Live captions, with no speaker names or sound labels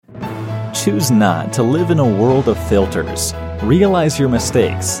Choose not to live in a world of filters. Realize your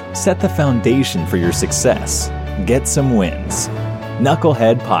mistakes. Set the foundation for your success. Get some wins.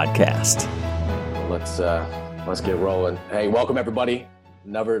 Knucklehead Podcast. Let's get rolling. Hey, welcome everybody.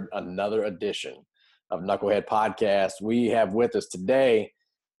 Another edition of Knucklehead Podcast. We have with us today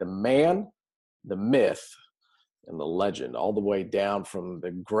the man, the myth, and the legend, all the way down from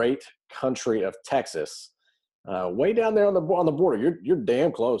the great country of Texas, way down there on the border. You're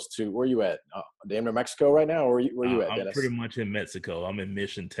damn close to where you at? Damn near Mexico right now, or where you at, Dennis? I'm pretty much in Mexico. I'm in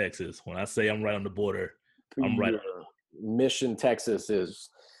Mission, Texas. When I say I'm right on the border, I'm right on the border. Mission, Texas is,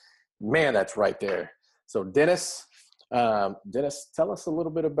 man, that's right there. So Dennis, tell us a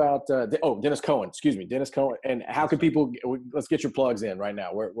little bit about Dennis Cohen. Excuse me, Dennis Cohen. And how can people? Let's get your plugs in right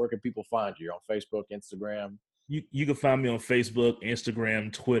now. Where can people find you? On Facebook, Instagram? You can find me on Facebook,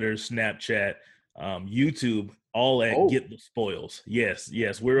 Instagram, Twitter, Snapchat, YouTube, all at Get the Spoils.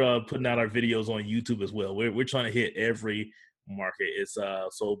 Yes, we're putting out our videos on YouTube as well. We're trying to hit every market. It's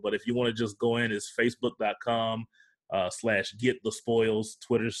but if you want to just go in, it's facebook.com /Get the Spoils.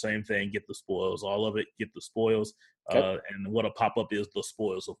 Twitter, same thing, Get the Spoils. All of it, Get the Spoils. Okay. And what'll pop up is the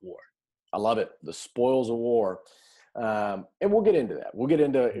Spoils of War. I love it. The Spoils of War. And we'll get into that. We'll get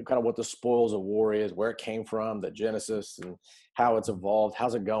into kind of what the Spoils of War is, where it came from, the genesis, and how it's evolved.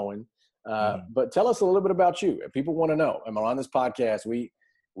 How's it going? But tell us a little bit about you. If people want to know, I mean, on this podcast, we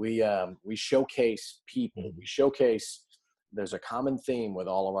showcase people. We showcase. There's a common theme with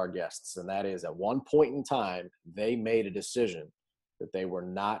all of our guests, and that is at one point in time, they made a decision that they were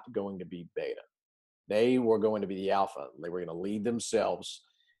not going to be beta. They were going to be the alpha. They were going to lead themselves,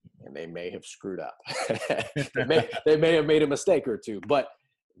 and they may have screwed up. they may have made a mistake or two, but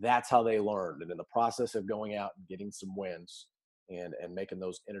that's how they learned. And in the process of going out and getting some wins and making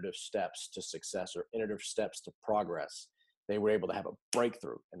those iterative steps to success or iterative steps to progress, they were able to have a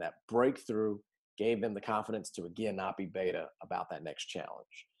breakthrough. And that breakthrough gave them the confidence to, again, not be beta about that next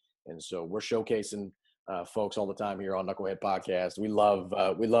challenge. And so we're showcasing folks all the time here on Knucklehead Podcast. We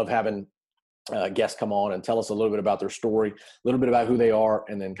love having guests come on and tell us a little bit about their story, a little bit about who they are,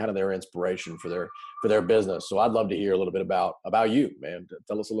 and then kind of their inspiration for their business. So I'd love to hear a little bit about you, man.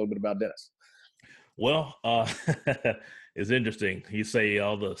 Tell us a little bit about Dennis. Well, it's interesting. You say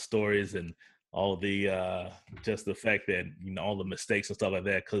all the stories and all the just the fact that, you know, all the mistakes and stuff like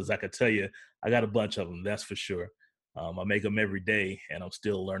that, because I could tell you I got a bunch of them, that's for sure. I make them every day and I'm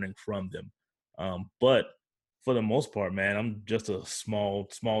still learning from them. But for the most part, man, I'm just a small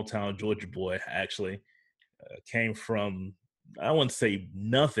town Georgia boy, actually. Came from, I wouldn't say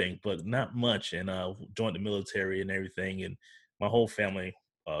nothing, but not much, and joined the military and everything. And my whole family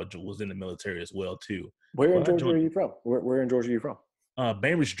was in the military as well, too. Where in Georgia are you from? Where in Georgia are you from?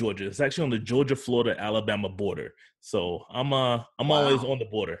 Bainbridge, Georgia. It's actually on the Georgia, Florida, Alabama border. So I'm always on the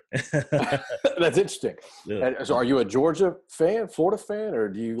border. That's interesting. Yeah. So are you a Georgia fan, Florida fan, or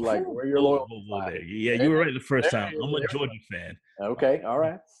do you like where you're loyal? Yeah, you were right the first time. I'm a Georgia fan. Okay, all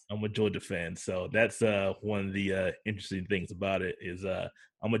right. I'm a Georgia fan. So that's one of the interesting things about it is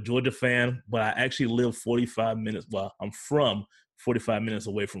I'm a Georgia fan, but I actually live 45 minutes. Well, I'm from 45 minutes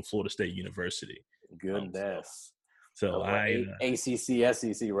away from Florida State University. Goodness. So ACC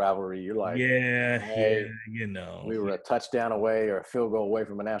SEC rivalry. You're like, yeah, hey, you know, we were a touchdown away or a field goal away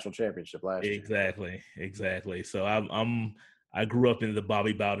from a national championship last year. Exactly. So I grew up in the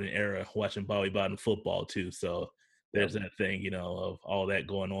Bobby Bowden era, watching Bobby Bowden football too. So there's that thing, you know, of all that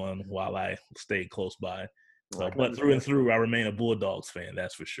going on while I stayed close by. But through and through, I remain a Bulldogs fan.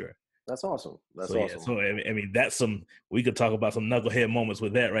 That's for sure. That's awesome. That's awesome. Yeah, so I mean, that's we could talk about some knucklehead moments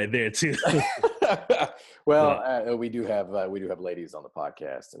with that right there too. Well, we do have ladies on the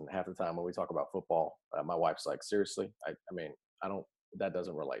podcast, and half the time when we talk about football, my wife's like, seriously, I mean, that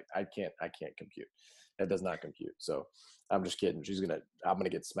doesn't relate. I can't compute. That does not compute. So I'm just kidding. I'm gonna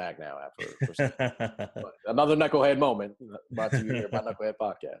get smacked now after another knucklehead moment brought to you here by Knucklehead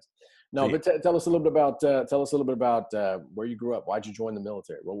Podcast. No, but tell us a little bit about where you grew up. Why'd you join the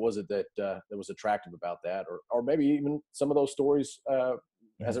military? What was it that was attractive about that, or maybe even some of those stories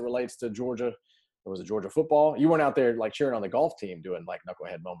as it relates to Georgia? Was it Georgia football? You weren't out there like cheering on the golf team doing like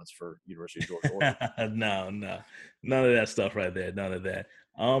knucklehead moments for University of Georgia. No, none of that stuff right there. None of that.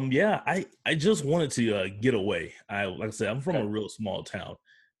 Yeah, I just wanted to get away. Like I said, I'm from a real small town,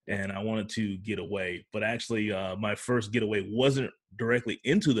 and I wanted to get away. But actually, my first getaway wasn't directly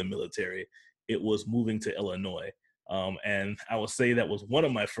into the military. It was moving to Illinois. And I would say that was one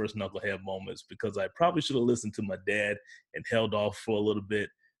of my first knucklehead moments because I probably should have listened to my dad and held off for a little bit.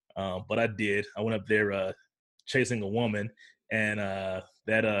 But I did. I went up there chasing a woman, and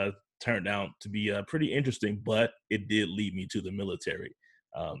that turned out to be pretty interesting, but it did lead me to the military.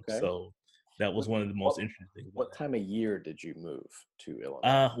 So That was one of the most interesting things about What time of year did you move to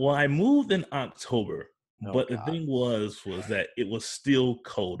Illinois? Well, I moved in October, Oh but the God. thing was that it was still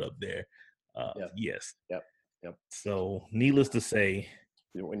cold up there. Yep. Yes. Yep. Yep. So, needless to say,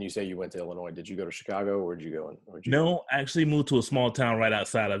 When you say you went to Illinois, did you go to Chicago or did you go? Where'd you go? no, I actually moved to a small town right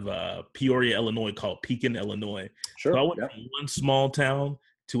outside of Peoria, Illinois, called Pekin, Illinois. So I Sure. went Yep. from one small town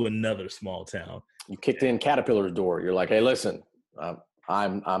to another small town. You kicked in Caterpillar's door. You're like, hey, listen,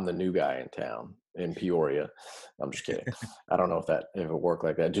 I'm the new guy in town in Peoria. I'm just kidding. I don't know if it worked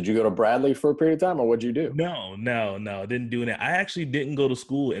like that. Did you go to Bradley for a period of time, or what'd you do? No, didn't do that. I actually didn't go to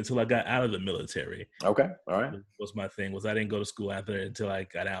school until I got out of the military. Okay, all right. Was my thing was I didn't go to school after until I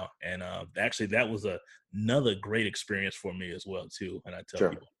got out, and actually that was another great experience for me as well too. And I tell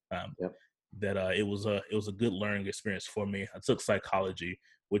people Yep. that it was a good learning experience for me. I took psychology,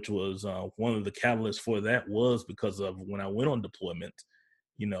 which was one of the catalysts for that was because of when I went on deployment.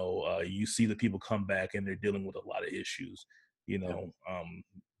 You see the people come back and they're dealing with a lot of issues.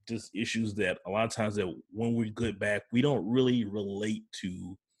 Just issues that a lot of times that when we get back, we don't really relate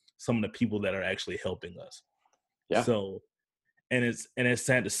to some of the people that are actually helping us. Yeah. So, and it's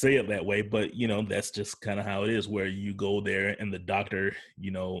sad to say it that way, but that's just kind of how it is. Where you go there, and the doctor,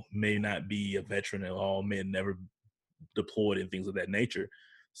 may not be a veteran at all, may have never deployed and things of that nature.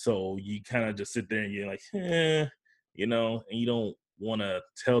 So you kind of just sit there and you're like, and you don't want to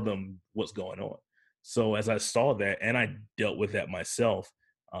tell them what's going on. So as I saw that, and I dealt with that myself,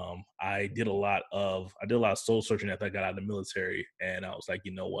 I did a lot of soul searching after I got out of the military, and I was like,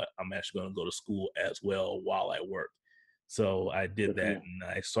 you know what, I'm actually going to go to school as well while I work. So I did that, and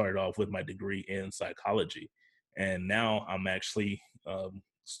I started off with my degree in psychology, and now I'm actually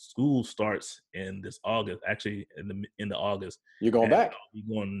school starts in this August. Actually, in the August, you're going back.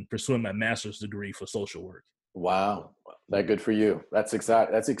 I'll be pursuing my master's degree for social work. Wow, that good for you. That's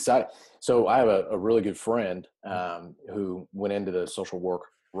exciting. That's exciting. So I have a really good friend who went into the social work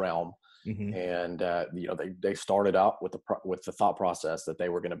realm, and they started out with the thought process that they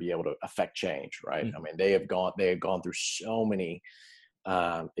were going to be able to affect change. Right. I mean, they had gone through so many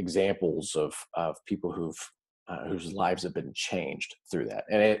examples of people whose lives have been changed through that,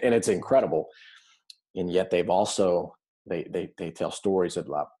 and it's incredible. And yet they've also they tell stories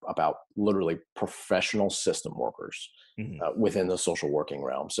about literally professional system workers within the social working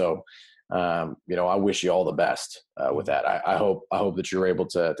realm. So, I wish you all the best with that. I hope that you're able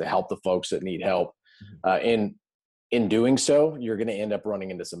to help the folks that need help. In doing so, you're going to end up running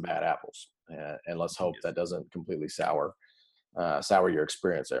into some bad apples, and let's hope that doesn't completely sour your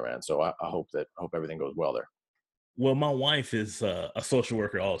experience there, man. So I hope everything goes well there. Well, my wife is a social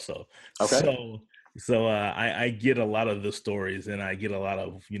worker also. Okay. So I get a lot of the stories, and I get a lot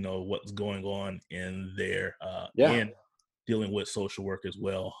of what's going on in there, and dealing with social work as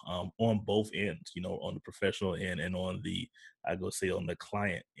well, on both ends, on the professional end and on the on the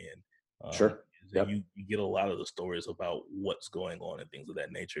client end. Sure. Yep. You get a lot of the stories about what's going on and things of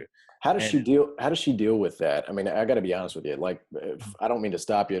that nature. How does she deal with that? I mean, I got to be honest with you. Like, I don't mean to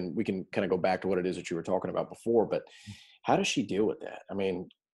stop you, and we can kind of go back to what it is that you were talking about before. But how does she deal with that? I mean,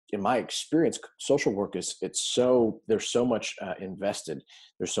 in my experience, social work there's so much invested.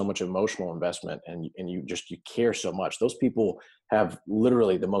 There's so much emotional investment, and you care so much. Those people have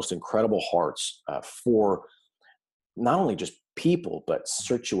literally the most incredible hearts for not only just people, but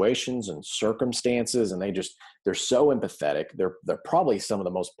situations and circumstances. And they're so empathetic. They're probably some of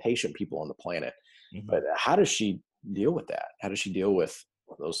the most patient people on the planet. But how does she deal with that? How does she deal with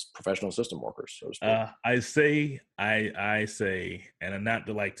those professional system workers, so to speak? I say, and I'm not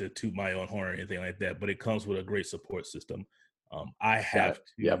to like to toot my own horn or anything like that, but it comes with a great support system. I have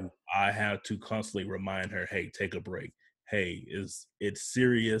to constantly remind her, hey, take a break. Hey, it's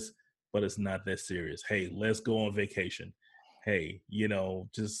serious, but it's not that serious. Hey, let's go on vacation. Hey,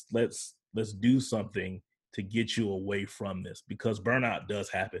 just let's do something to get you away from this, because burnout does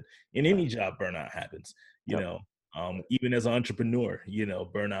happen. In any job, burnout happens, even as an entrepreneur,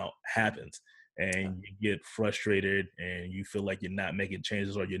 burnout happens, and you get frustrated and you feel like you're not making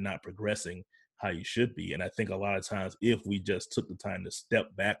changes or you're not progressing how you should be. And I think a lot of times, if we just took the time to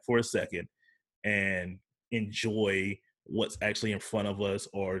step back for a second and enjoy what's actually in front of us,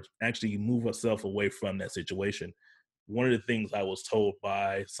 or actually move ourselves away from that situation. One of the things I was told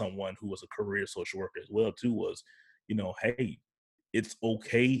by someone who was a career social worker as well too was, hey, it's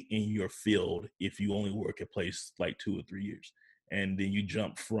okay in your field if you only work at a place like 2 or 3 years, and then you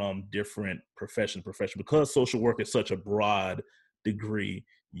jump from different profession, because social work is such a broad degree.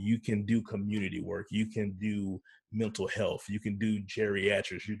 You can do community work, you can do mental health. You can do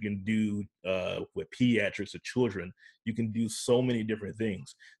geriatrics. You can do with pediatrics of children. You can do so many different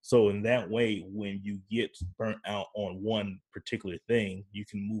things. So in that way, when you get burnt out on one particular thing, you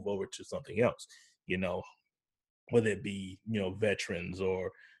can move over to something else, whether it be, veterans,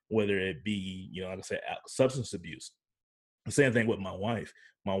 or whether it be, like I said, substance abuse. The same thing with my wife.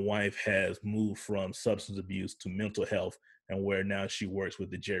 My wife has moved from substance abuse to mental health, and where now she works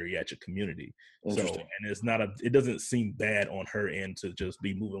with the geriatric community. So, and it doesn't seem bad on her end to just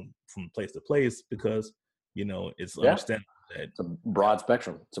be moving from place to place, because, it's understandable that it's a broad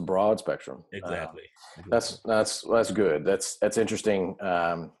spectrum. It's a broad spectrum. Exactly. That's good. That's interesting.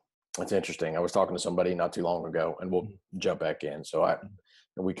 That's interesting. I was talking to somebody not too long ago, and we'll jump back in. So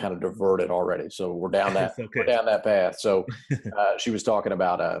we kind of diverted already. So we're down that we're down that path. So she was talking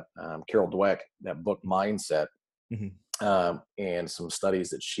about Carol Dweck, that book Mindset, and some studies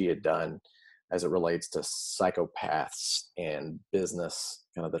that she had done as it relates to psychopaths and business,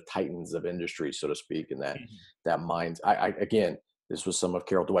 kind of the titans of industry, so to speak, and that mind. Again, this was some of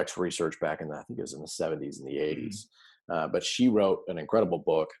Carol Dweck's research back in I think it was in the 70s and the 80s. But she wrote an incredible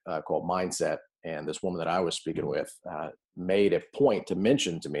book called Mindset. And this woman that I was speaking with made a point to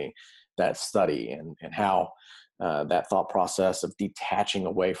mention to me that study and how that thought process of detaching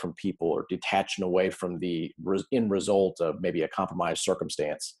away from people, or detaching away from the end result of maybe a compromised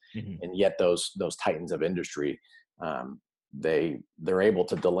circumstance. And yet those titans of industry, they're able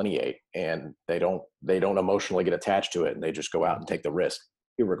to delineate, and they don't emotionally get attached to it, and they just go out and take the risk,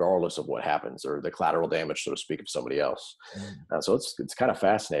 regardless of what happens, or the collateral damage, so to speak, of somebody else. So it's kind of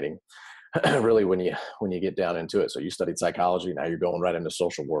fascinating, really, when you get down into it. So you studied psychology, now you're going right into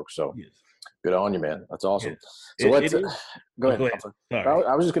social work. So good on you, man. That's awesome. So let's go ahead.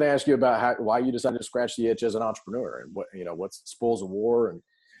 I was just going to ask you about why you decided to scratch the itch as an entrepreneur, and what's spoils of war, and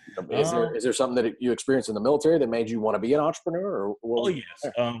is there something that you experienced in the military that made you want to be an entrepreneur?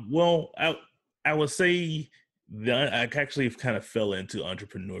 Well, I would say that I actually kind of fell into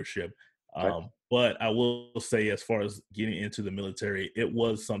entrepreneurship. But I will say, as far as getting into the military, it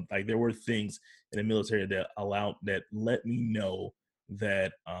was something like there were things in the military that let me know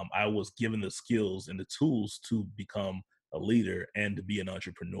that I was given the skills and the tools to become a leader and to be an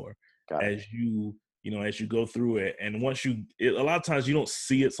entrepreneur. As you go through it, and a lot of times you don't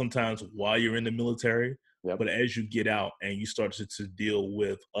see it sometimes while you're in the military, but as you get out and you start to deal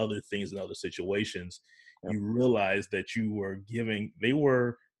with other things and other situations, you realize that they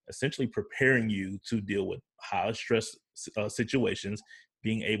were essentially preparing you to deal with high stress situations.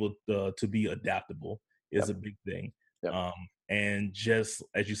 Being able to be adaptable is a big thing. And just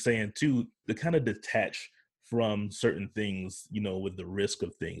as you're saying too, to kind of detach from certain things, with the risk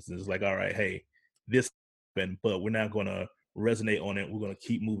of things. And it's like, all right, hey, this happened, but we're not going to resonate on it. We're going to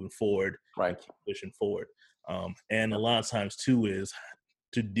keep moving forward, keep pushing forward. And a lot of times too is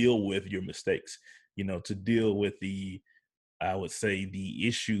to deal with your mistakes, to deal with the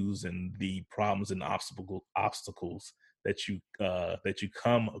issues and the problems and obstacles that you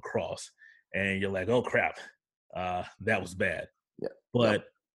come across, and you're like, oh crap, that was bad. But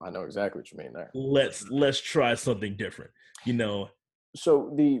I know exactly what you mean there. Let's try something different,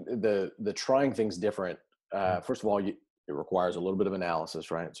 So the trying things different, first of all, it requires a little bit of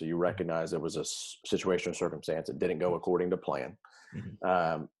analysis, right? So you recognize there was a situation or circumstance that didn't go according to plan.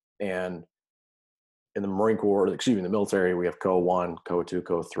 And in the Marine Corps, in the military, we have COA 1, COA 2,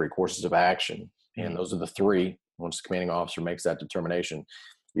 COA 3 courses of action. And those are the three. Once the commanding officer makes that determination,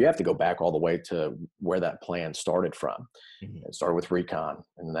 you have to go back all the way to where that plan started from. It started with recon,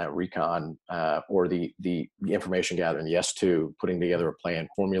 and that recon, or the information gathering, the S2, putting together a plan,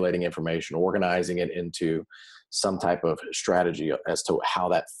 formulating information, organizing it into some type of strategy as to how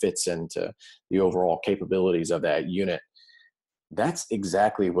that fits into the overall capabilities of that unit. That's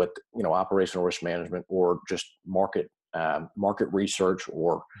exactly what, operational risk management, or just market research,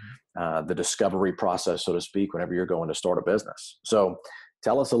 or the discovery process, so to speak, whenever you're going to start a business. So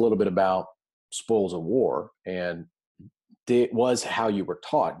tell us a little bit about Spoils of War, and was how you were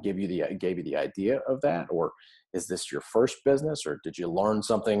taught gave you the idea of that, or is this your first business, or did you learn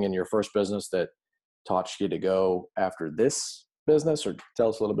something in your first business that taught you to go after this business? Or tell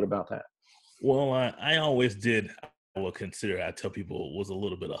us a little bit about that. Well, I always did. I tell people, was a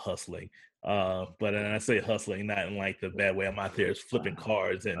little bit of hustling. But I say hustling, not in like the bad way. I'm out there flipping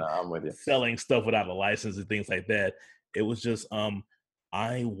cards and selling stuff without a license and things like that. It was just,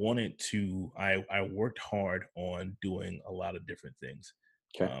 I worked hard on doing a lot of different things.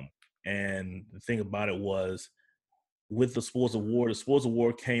 And the thing about it was, with the Spoils of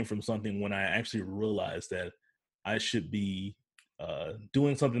War came from something when I actually realized that I should be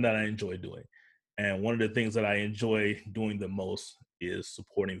doing something that I enjoy doing. And one of the things that I enjoy doing the most is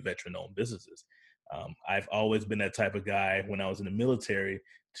supporting veteran-owned businesses. I've always been that type of guy when I was in the military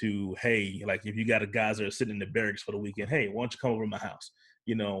to, hey, like if you got guys that are sitting in the barracks for the weekend, hey, why don't you come over to my house?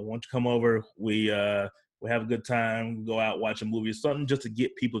 Why don't you come over? We have a good time, go out, watch a movie, something just to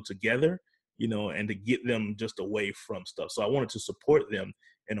get people together, and to get them just away from stuff. So I wanted to support them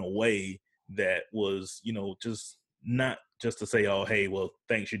in a way that was, just not just to say, oh, hey, well,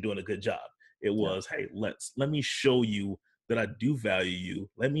 thanks, you're doing a good job. It was, hey, let me show you that I do value you.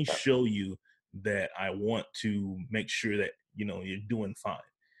 Let me show you that I want to make sure that, you're doing fine.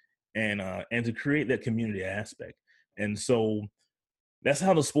 And to create that community aspect. And so that's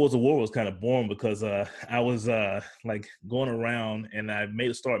how the Spoils of War was kind of born, because I was like going around and I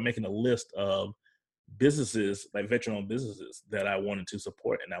started making a list of businesses, like veteran-owned businesses that I wanted to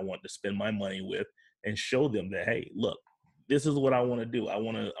support and I wanted to spend my money with and show them that, hey, look, this is what I want to do. I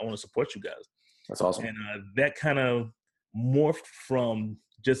want to support you guys. That's awesome. And that kind of morphed from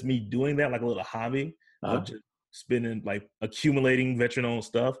just me doing that, like a little hobby of just spending, like accumulating veteran-owned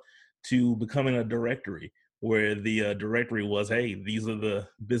stuff, to becoming a directory, where the directory was, hey, these are the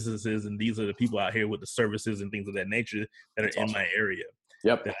businesses and these are the people out here with the services and things of that nature that are in my area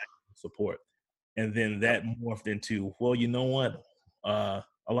that I support. And then that morphed into, well, you know what?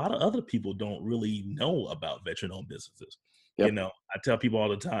 A lot of other people don't really know about veteran-owned businesses. I tell people all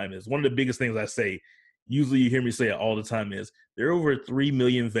the time, is one of the biggest things I say, usually you hear me say it all the time, is there are over 3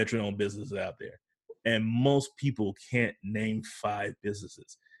 million veteran-owned businesses out there. And most people can't name 5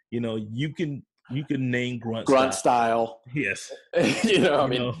 businesses. You can name Grunt Style. Yes.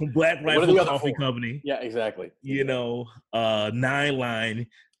 Black Rifle Coffee Company. Yeah, exactly. Nine Line.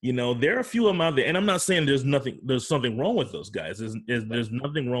 There are a few of them out there, and I'm not saying there's something wrong with those guys. There's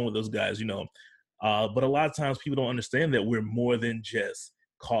nothing wrong with those guys, but a lot of times people don't understand that we're more than just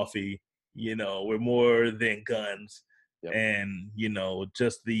coffee. We're more than guns. And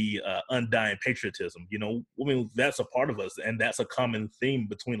just the undying patriotism. That's a part of us, and that's a common theme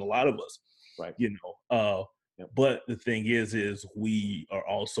between a lot of us. Right. But the thing is we are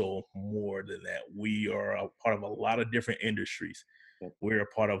also more than that. We are a part of a lot of different industries. We're a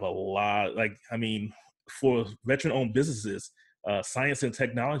part of a lot, for veteran-owned businesses, science and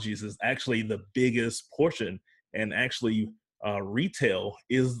technologies is actually the biggest portion, and actually retail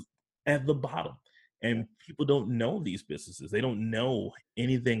is at the bottom. And people don't know these businesses. They don't know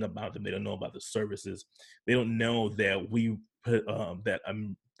anything about them. They don't know about the services. They don't know that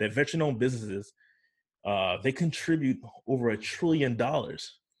that veteran-owned businesses, they contribute over $1 trillion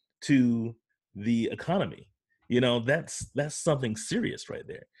to the economy. That's something serious right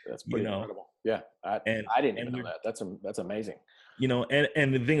there. That's pretty incredible. Yeah, I didn't even know that. That's amazing.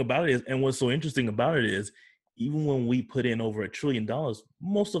 And the thing about it is, and what's so interesting about it is, even when we put in over $1 trillion,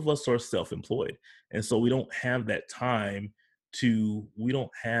 most of us are self-employed. And so we don't have that time or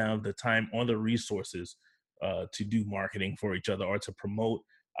the resources to do marketing for each other or to promote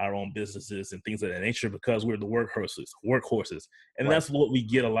our own businesses and things of that nature, because we're the workhorses. And that's what we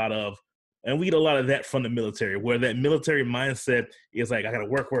get a lot of. And we get a lot of that from the military, where that military mindset is like, I got to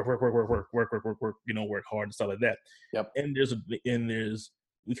work, work hard and stuff like that. And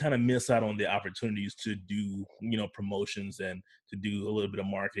we kind of miss out on the opportunities to do, promotions and to do a little bit of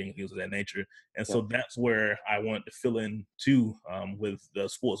marketing, things of that nature. And so that's where I wanted to fill in too, with the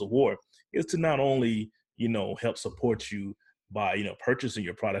Spoils of War, is to not only, help support you by, purchasing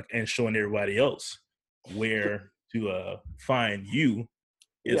your product and showing everybody else where to find you.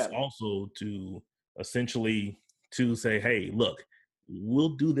 It's also to essentially to say, hey, look,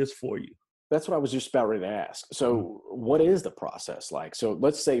 we'll do this for you. That's what I was just about ready to ask. So what is the process like? So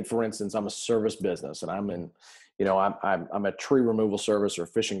let's say, for instance, I'm a service business and I'm in, I'm a tree removal service or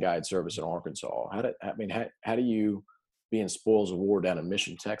fishing guide service in Arkansas. How do you, being Spoils of War down in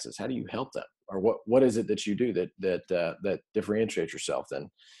Mission, Texas, how do you help them? Or what is it that you do that differentiates yourself than,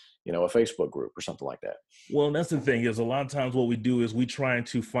 a Facebook group or something like that? Well, that's the thing, is a lot of times what we do is we try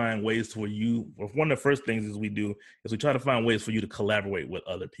to find ways for you. One of the first things we do is we try to find ways for you to collaborate with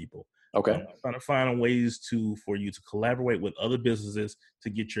other people. Okay. Trying to find ways for you to collaborate with other businesses to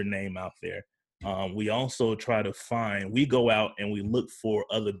get your name out there. We also we go out and we look for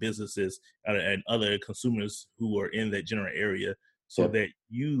other businesses and other consumers who are in that general area, so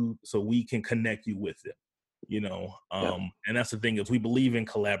we can connect you with them. And that's the thing, is we believe in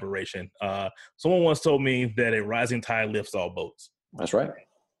collaboration. Someone once told me that a rising tide lifts all boats. That's right.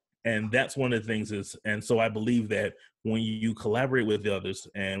 And that's one of the things and so I believe that when you collaborate with the others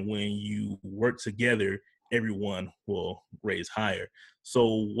and when you work together, everyone will raise higher.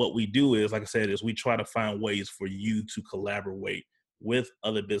 So what we do is, like I said, is we try to find ways for you to collaborate with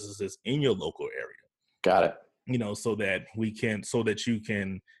other businesses in your local area. Got it. So that you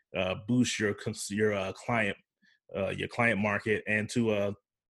can boost your client market, and to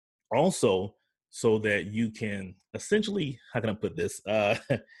also so that you can essentially, how can I put this?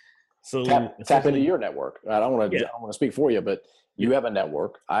 So tap into your network. I don't want Yeah. to speak for you, but you have a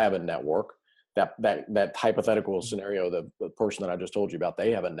network. I have a network. That hypothetical scenario, the person that I just told you about,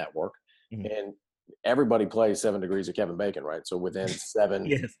 they have a network, and everybody plays 7 Degrees of Kevin Bacon, right? So within seven,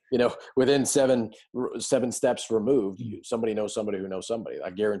 Yes. within seven steps removed, somebody knows somebody who knows somebody. I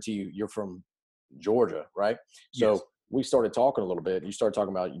guarantee you're from Georgia, right? So Yes. we started talking a little bit. You started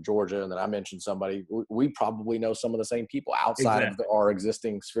talking about Georgia, and then I mentioned somebody. We probably know some of the same people outside of our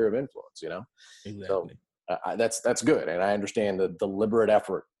existing sphere of influence, Exactly. So that's good, and I understand the deliberate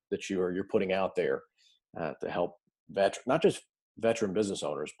effort that you're putting out there to help not just veteran business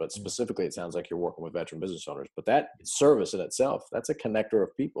owners, but specifically, it sounds like you're working with veteran business owners. But that service in itself, that's a connector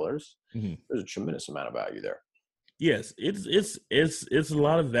of people. There's a tremendous amount of value there. Yes, it's a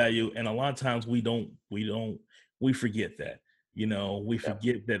lot of value, and a lot of times we forget that. We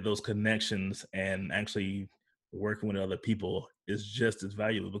forget that those connections and actually working with other people is just as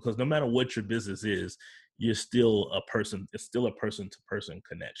valuable, because no matter what your business is, you're still a person. It's still a person-to-person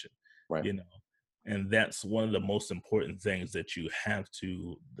connection, right? And that's one of the most important things that you have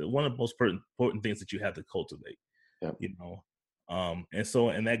to. One of the most important things that you have to cultivate. Yep.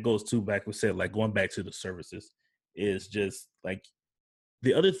 And that goes to, back we said, like going back to the services, is just like,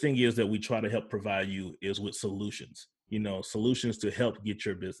 the other thing is that we try to help provide you is with solutions, solutions to help get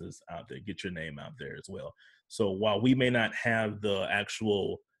your business out there, get your name out there as well. So while we may not have the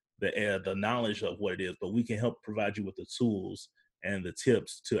actual, the knowledge of what it is, but we can help provide you with the tools and the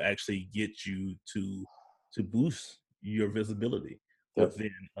tips to actually get you to boost your visibility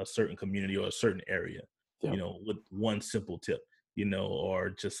within a certain community or a certain area, with one simple tip,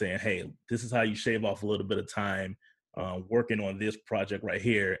 or just saying, hey, this is how you shave off a little bit of time working on this project right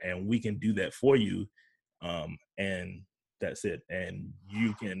here, and we can do that for you. And that's it. And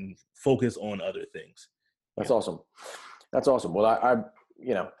you can focus on other things. That's awesome. That's awesome. Well,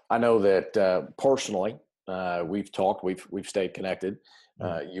 I know that personally, we've talked, we've stayed connected.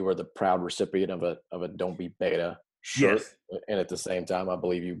 You were the proud recipient of a Don't Be Beta shirt. Yes. And at the same time, I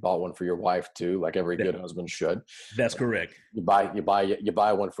believe you bought one for your wife too, like every good husband should. That's correct. You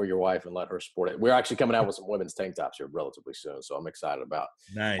buy one for your wife and let her sport it. We're actually coming out with some women's tank tops here relatively soon, so I'm excited about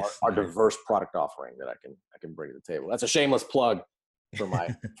our diverse product offering that I can bring to the table. That's a shameless plug for my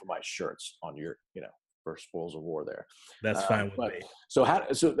shirts on your for Spoils of War there. That's fine with me. So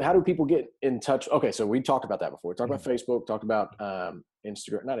how do people get in touch? Okay, so we talked about that before. We talked about Facebook, talked about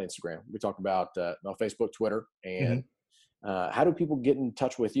Instagram, not Instagram. We talked about Facebook, Twitter, and how do people get in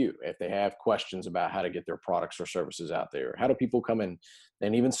touch with you if they have questions about how to get their products or services out there? How do people come in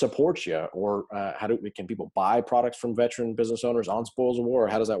and even support you? Or can people buy products from veteran business owners on Spoils of War? Or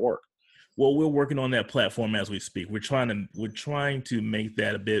how does that work? Well, we're working on that platform as we speak. We're trying to make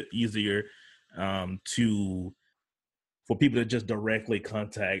that a bit easier for people to just directly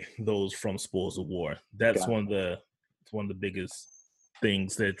contact those from Spoils of War. That's one of the biggest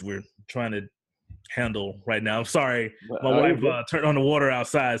things that we're trying to handle right now. I'm sorry, my wife turned on the water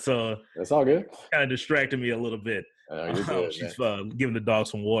outside, so that's all good. Kind of distracted me a little bit. You're good, she's giving the dog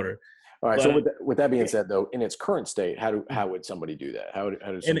some water. All right. So with that being said, though, in its current state, how would somebody do that?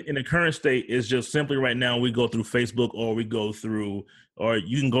 In the current state is just simply right now we go through Facebook, or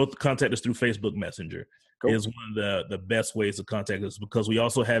you can go contact us through Facebook Messenger. Cool. Is one of the best ways to contact us, because we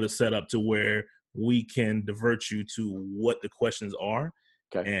also have it set up to where we can divert you to what the questions are,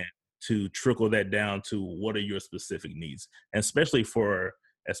 and to trickle that down to what are your specific needs, and especially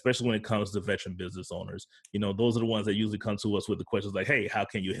when it comes to veteran business owners. Those are the ones that usually come to us with the questions like, hey, how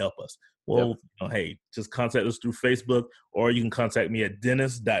can you help us? Well, hey, just contact us through Facebook, or you can contact me at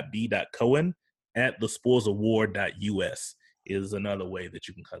dennis.b.cohen@thespoilsofwar.us is another way that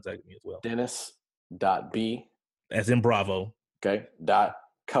you can contact me as well. Dennis.b. As in Bravo. Okay.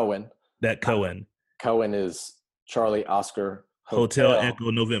 .Cohen. Cohen. Cohen is Charlie Oscar Hotel Echo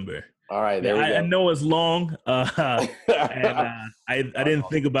November. All right, there we go. I know it's long, and I didn't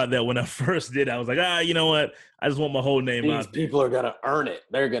think about that when I first did. I was like, you know what? I just want my whole name out there. These people are gonna earn it.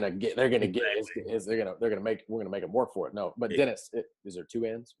 We're gonna make them work for it. No, but Dennis, is there 2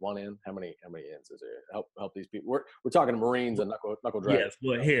 ends, 1 end? How many ends is there? Help these people. We're talking Marines and knuckle dragons. Yes,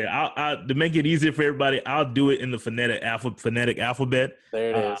 well, here I'll to make it easier for everybody, I'll do it in the phonetic alphabet.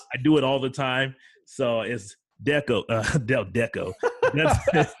 There it is. I do it all the time, so it's Deco.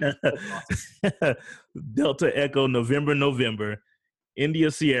 Delta Echo November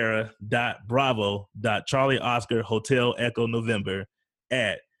India Sierra .Bravo .Charlie Oscar Hotel Echo November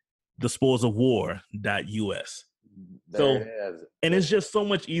at thespoilsofwar.us. There it is. And it's just so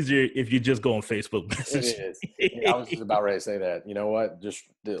much easier if you just go on Facebook message. It is. I was just about ready to say that. You know what?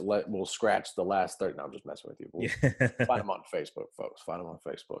 We'll scratch the last 30. No, I'm just messing with you. We'll find them on Facebook, folks. Find them on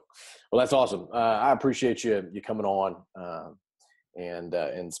Facebook. Well, that's awesome. I appreciate you coming on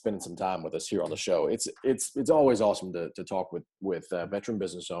and spending some time with us here on the show. It's always awesome to talk with veteran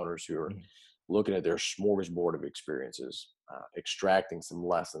business owners who are looking at their smorgasbord of experiences, extracting some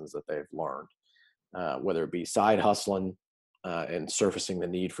lessons that they've learned. Whether it be side hustling and surfacing the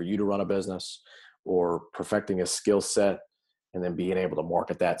need for you to run a business, or perfecting a skill set and then being able to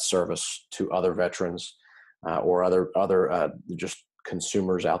market that service to other veterans or other just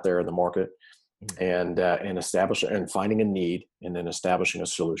consumers out there in the market, and establish and finding a need and then establishing a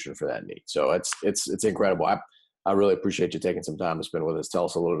solution for that need. So it's incredible. I really appreciate you taking some time to spend with us. Tell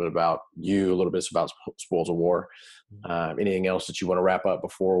us a little bit about you, a little bit about Spoils of War. Anything else that you want to wrap up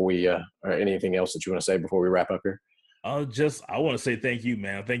before we, or anything else that you want to say before we wrap up here? I want to say thank you,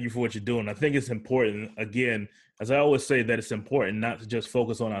 man. Thank you for what you're doing. I think it's important, again, as I always say, that it's important not to just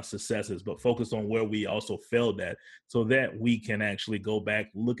focus on our successes, but focus on where we also failed at, so that we can actually go back,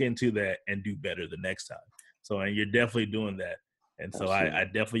 look into that, and do better the next time. So, and you're definitely doing that. And so I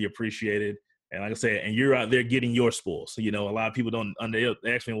definitely appreciate it. And like I said, and you're out there getting your spoils. So, a lot of people don't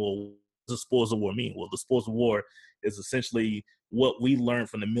ask me, well, what does the spoils of war mean? Well, the spoils of war is essentially what we learned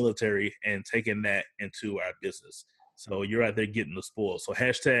from the military and taking that into our business. So you're out there getting the spoils. So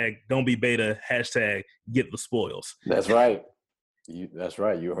hashtag don't be beta, hashtag get the spoils. That's right. That's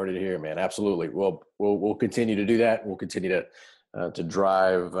right. You heard it here, man. Absolutely. Well, we'll continue to do that. We'll continue to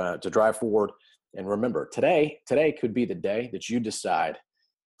drive forward. And remember, today could be the day that you decide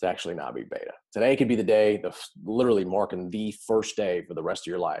to actually not be beta. Today could be the day, literally marking the first day for the rest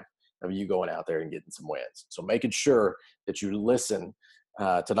of your life of you going out there and getting some wins. So making sure that you listen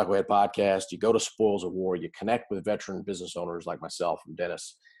to Knucklehead Podcast, you go to Spoils of War, you connect with veteran business owners like myself and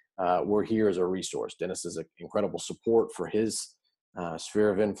Dennis. We're here as a resource. Dennis is an incredible support for his sphere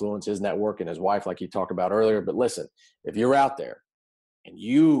of influence, his network, and his wife, like he talked about earlier. But listen, if you're out there and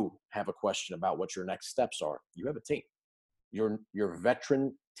you have a question about what your next steps are, you have a team. Your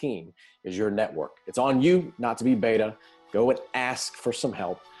veteran team is your network. It's on you not to be beta. Go and ask for some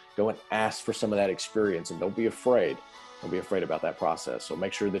help. Go and ask for some of that experience, and don't be afraid. Don't be afraid about that process. So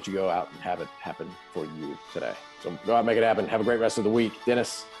make sure that you go out and have it happen for you today. So go out and make it happen. Have a great rest of the week.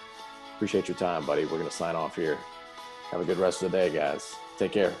 Dennis, appreciate your time, buddy. We're going to sign off here. Have a good rest of the day, guys.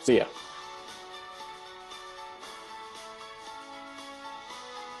 Take care. See ya.